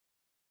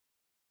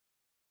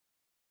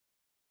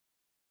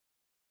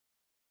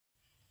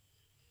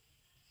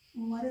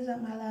What is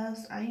up, my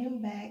loves? I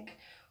am back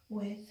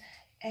with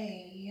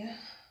a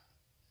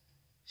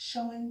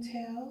show and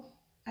tell.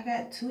 I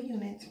got 2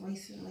 units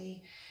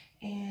recently,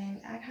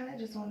 and I kind of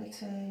just wanted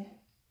to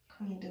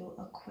come and do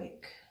a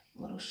quick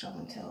little show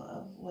and tell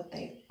of what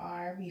they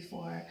are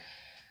before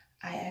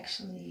I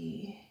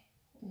actually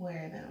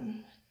wear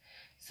them.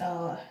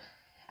 So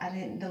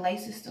the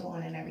lace is still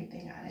on and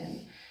everything. I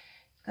didn't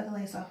cut the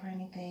lace off or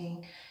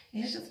anything.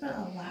 It's just been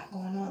a lot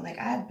going on. Like,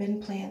 I've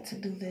been planning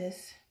to do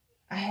this.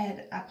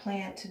 I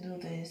planned to do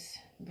this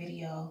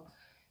video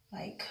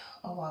like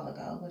a while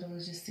ago, but it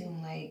was just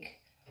seeming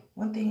like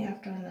one thing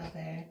after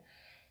another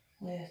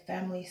with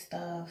family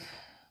stuff.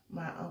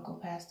 My uncle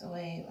passed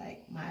away,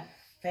 like my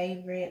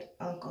favorite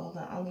uncle,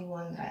 the only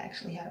one that I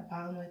actually had a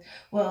bond with.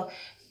 Well,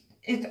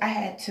 I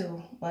had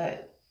 2,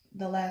 but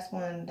the last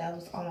one that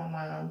was on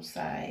my mom's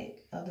side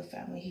of the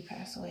family, he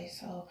passed away.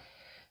 So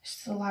it's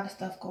just a lot of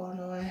stuff going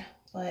on.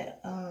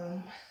 But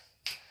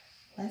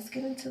let's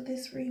get into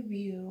this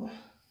review,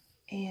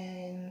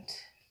 and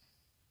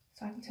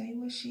so I can tell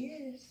you what she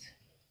is.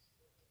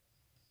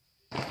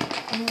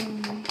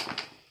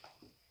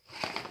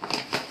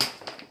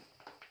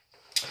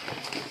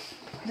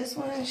 This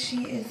one,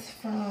 she is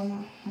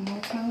from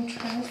Motown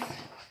Tress.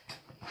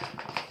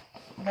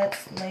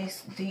 Let's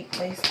Lace Deep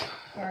Lace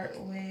Part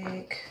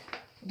Wig.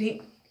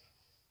 Deep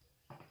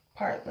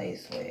Part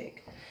Lace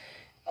Wig.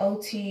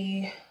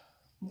 OT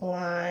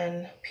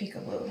Blonde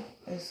Peekaboo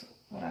is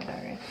what I got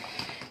her in.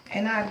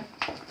 And I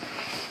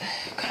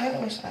kind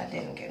of wish I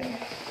didn't get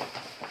her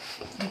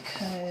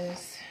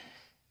because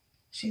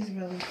she's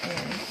really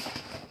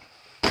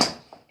thin.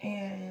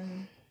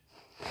 And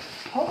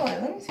hold on,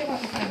 let me see if I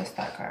can find the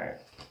stock card.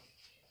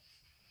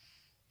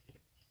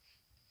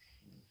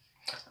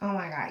 Oh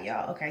my god,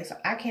 y'all. Okay, so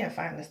I can't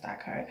find the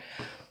stock card,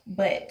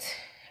 but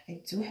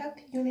I do have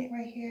the unit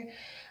right here.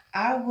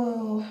 I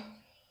will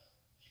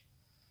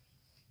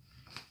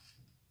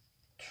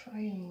try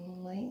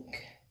and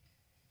link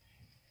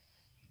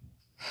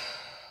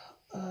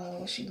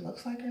what she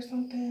looks like or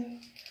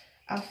something.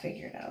 I'll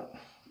figure it out.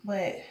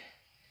 But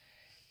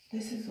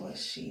this is what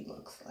she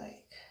looks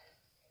like.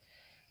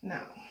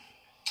 Now,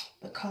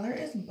 the color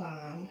is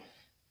bomb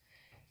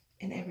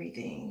and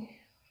everything,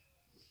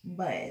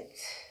 but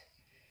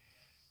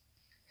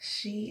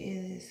she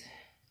is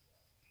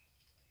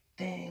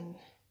thin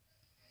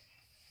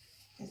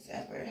as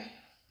ever.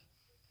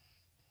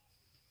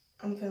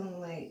 I'm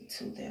feeling like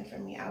too thin for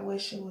me. I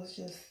wish it was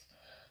just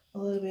a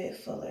little bit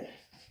fuller.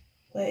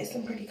 But it's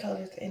some pretty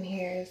colors in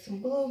here. Some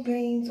blue,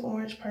 greens,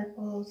 orange,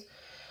 purples.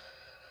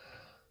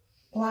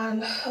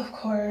 Blonde, of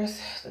course.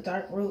 The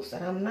dark roots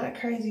that I'm not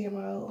crazy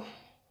about.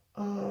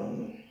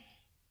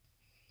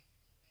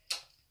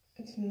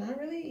 It's not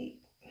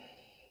really,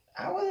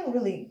 I wasn't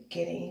really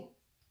getting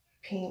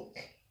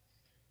pink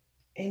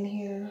in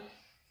here.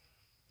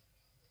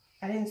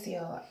 I didn't see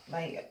a lot,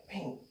 like,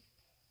 pink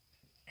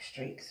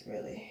streaks,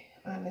 really,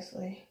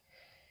 honestly.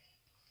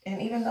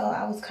 And even though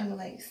I was kind of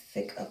like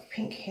sick of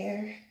pink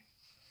hair,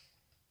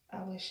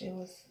 I wish it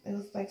was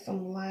like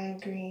some lime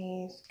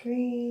greens.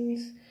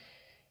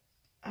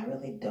 I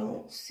really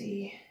don't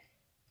see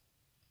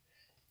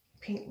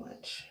pink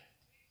much.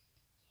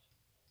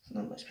 There's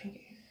not much pink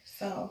here.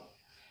 So,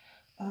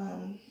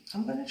 I'm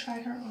gonna try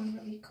her on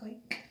really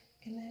quick,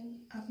 and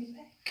then I'll be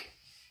back.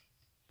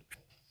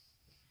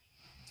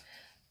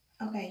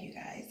 Okay, you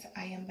guys,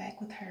 I am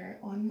back with her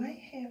on my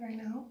head right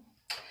now.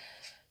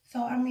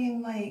 So, I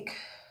mean, like,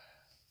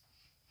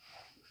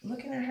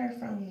 looking at her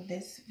from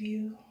this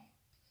view,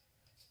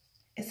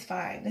 it's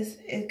fine.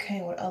 It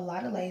came with a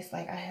lot of lace.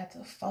 Like, I had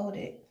to fold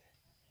it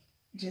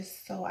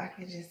just so I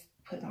could just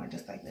put it on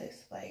just like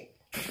this. Like,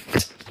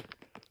 it's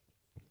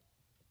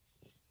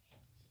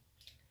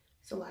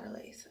a lot of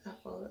lace.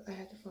 I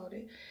had to fold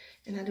it.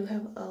 And I do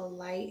have a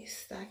light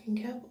stocking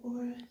cap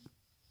on.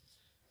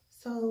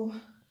 So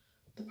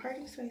the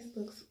parting space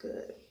looks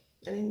good.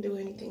 I didn't do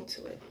anything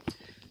to it.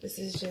 This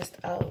is just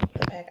out the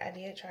pack. I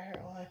did try her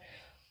on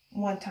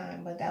one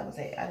time, but that was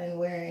it. I didn't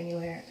wear her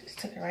anywhere. Just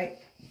took her right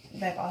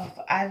back off.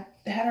 I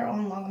had her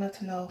on long enough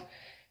to know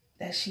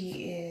that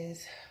she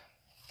is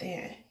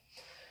thin.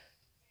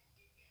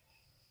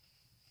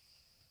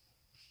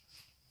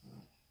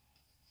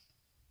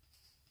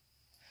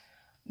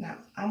 Now,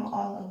 I'm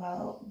all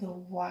about the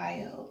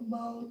wild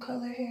bold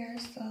color hair,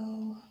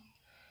 so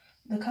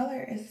the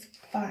color is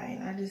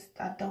fine.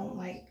 I don't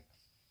like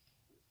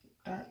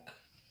dark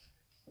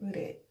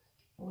rooted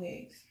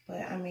wigs,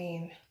 but I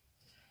mean,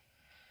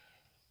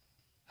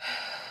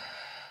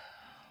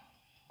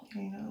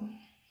 you know,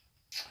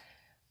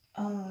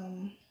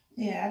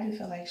 yeah, I do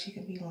feel like she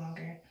could be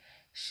longer.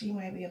 She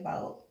might be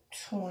about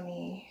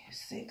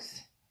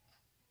 26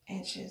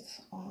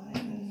 inches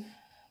on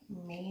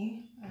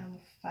me. I'm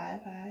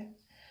 5'5".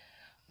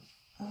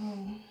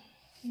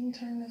 Let me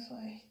turn this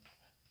way.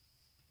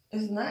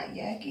 It's not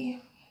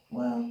yucky.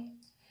 Well,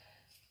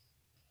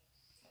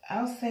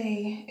 I'll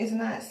say it's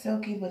not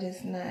silky, but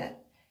it's not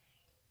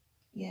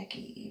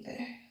yucky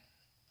either.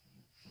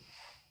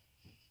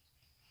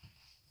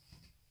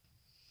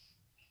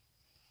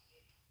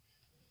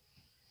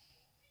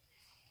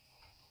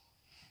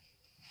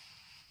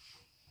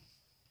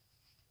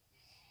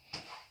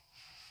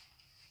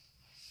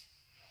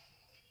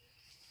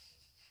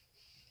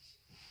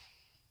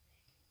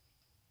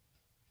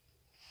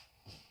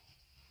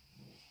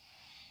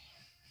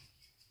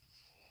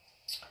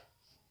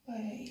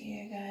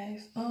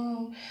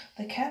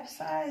 cap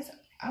size,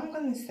 I'm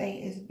gonna say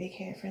is big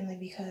head friendly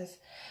because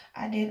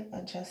I did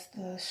adjust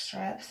the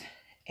straps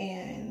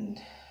and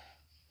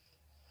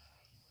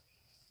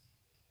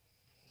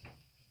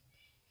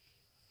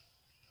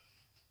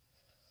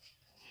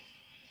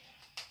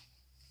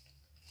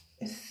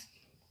it's,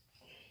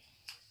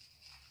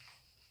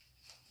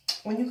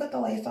 when you cut the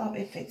lace off,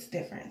 it fits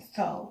different.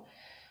 So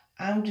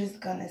I'm just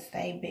gonna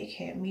say big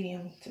head,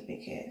 medium to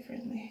big head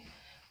friendly.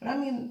 But I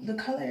mean, the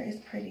color is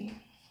pretty.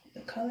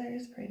 The color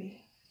is pretty.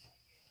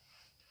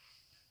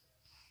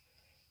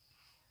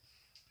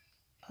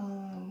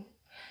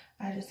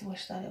 I just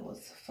wish that it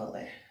was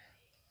fuller.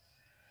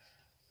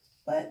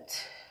 But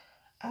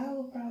I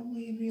will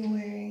probably be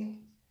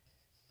wearing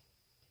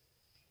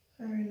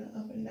her in the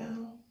up and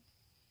down.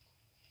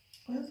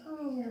 That's how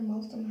I wear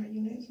most of my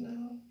units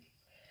now.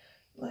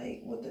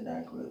 Like with the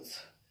dark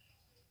roots.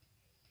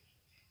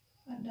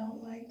 I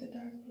don't like the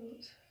dark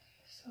roots.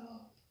 So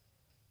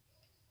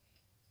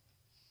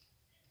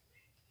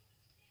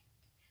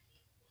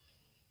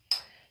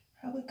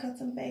probably cut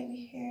some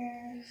baby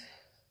hairs.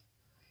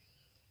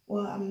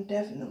 Well, I'm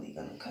definitely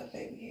gonna cut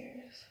baby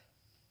hairs.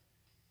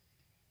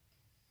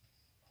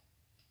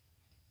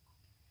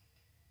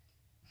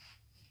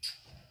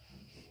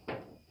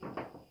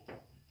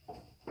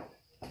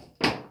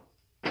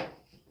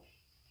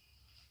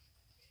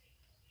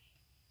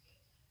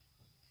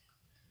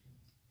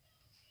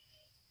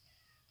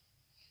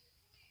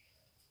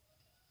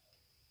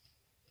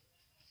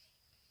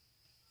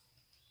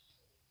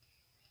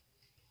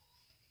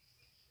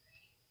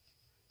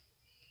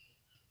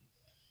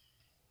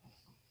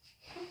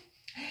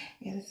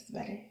 Yeah, this is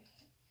better.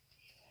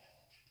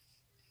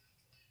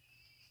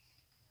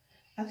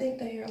 I think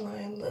the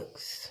hairline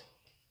looks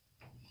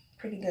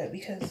pretty good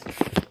because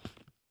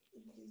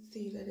you can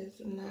see that it's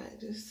not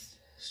just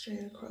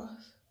straight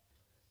across.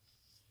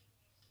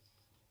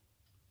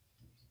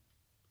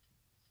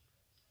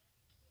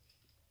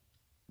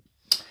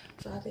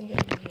 So I think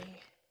it'll be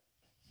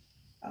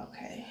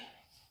okay.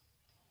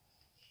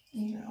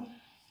 You know.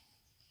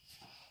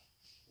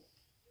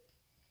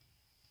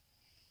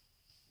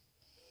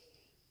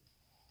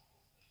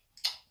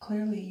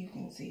 Clearly you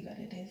can see that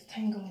it is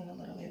tangling a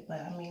little bit,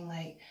 but I mean,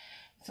 like,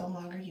 it's a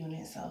longer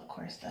unit, so of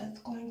course that's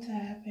going to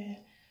happen.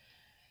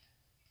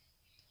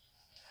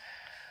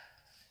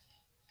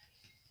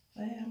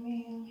 But I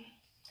mean,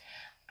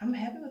 I'm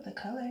happy with the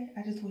color.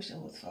 I just wish it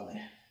was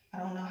fuller. I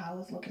don't know how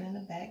it's looking in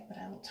the back, but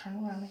I will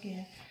turn around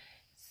again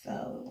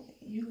so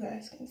you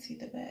guys can see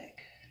the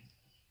back.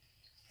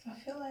 So I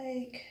feel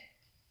like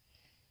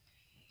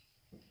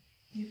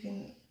you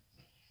can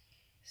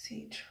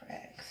see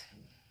tracks.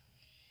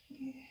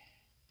 Yeah,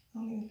 I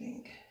don't even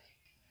think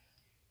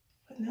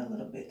putting that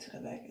little bit to the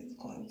back is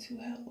going to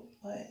help,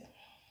 but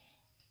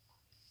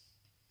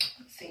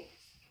let's see.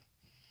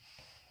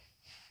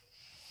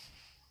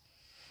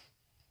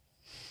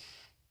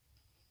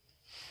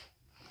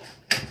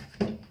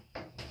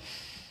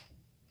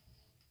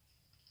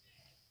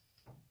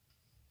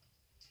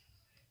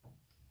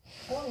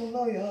 I don't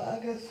know, y'all. I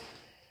guess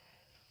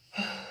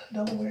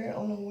don't wear it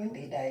on a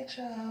windy day,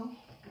 child.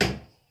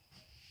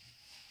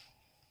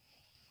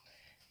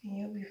 And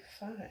you'll be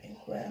fine.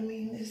 But I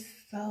mean, it's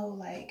so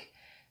like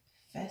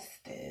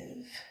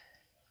festive.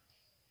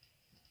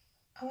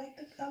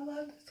 I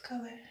love this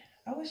color.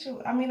 I wish it,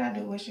 I mean, I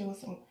do wish it was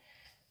some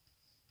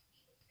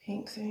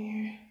pinks in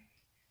here.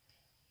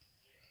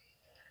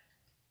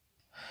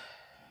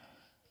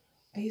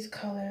 These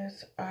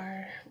colors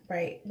are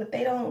bright, but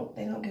they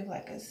don't give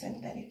like a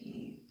synthetic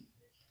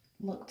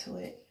look to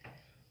it.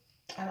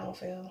 I don't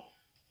feel.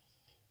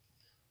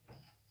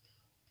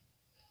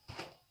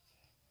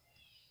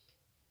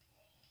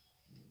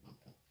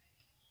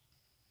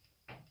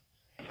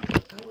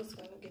 I was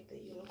gonna get the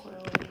unicorn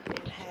one that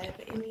didn't have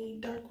any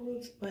dark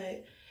roots,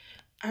 but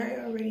I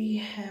already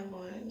have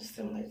one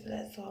similar to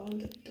that, so I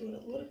wanted to do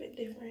it a little bit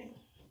different.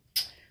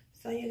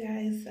 So you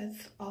guys,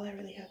 that's all I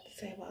really have to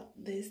say about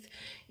this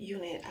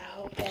unit. I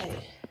hope that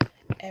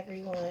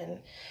everyone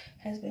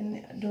has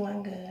been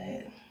doing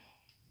good,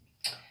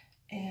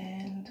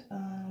 and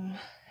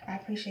I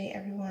appreciate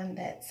everyone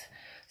that's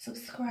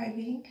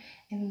subscribing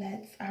and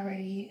that's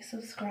already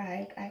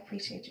subscribed. I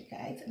appreciate you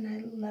guys and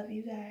I love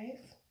you guys.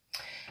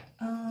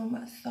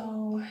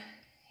 So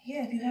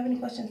yeah, if you have any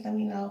questions, let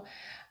me know.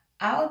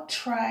 I'll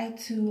try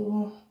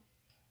to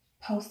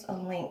post a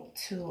link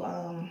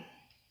to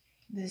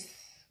this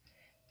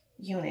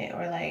unit,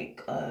 or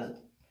like a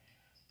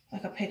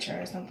picture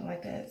or something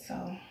like that.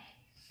 So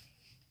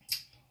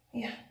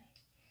yeah,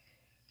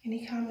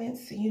 any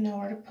comments, you know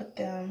where to put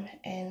them,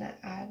 and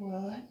I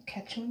will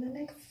catch you in the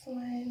next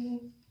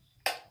one.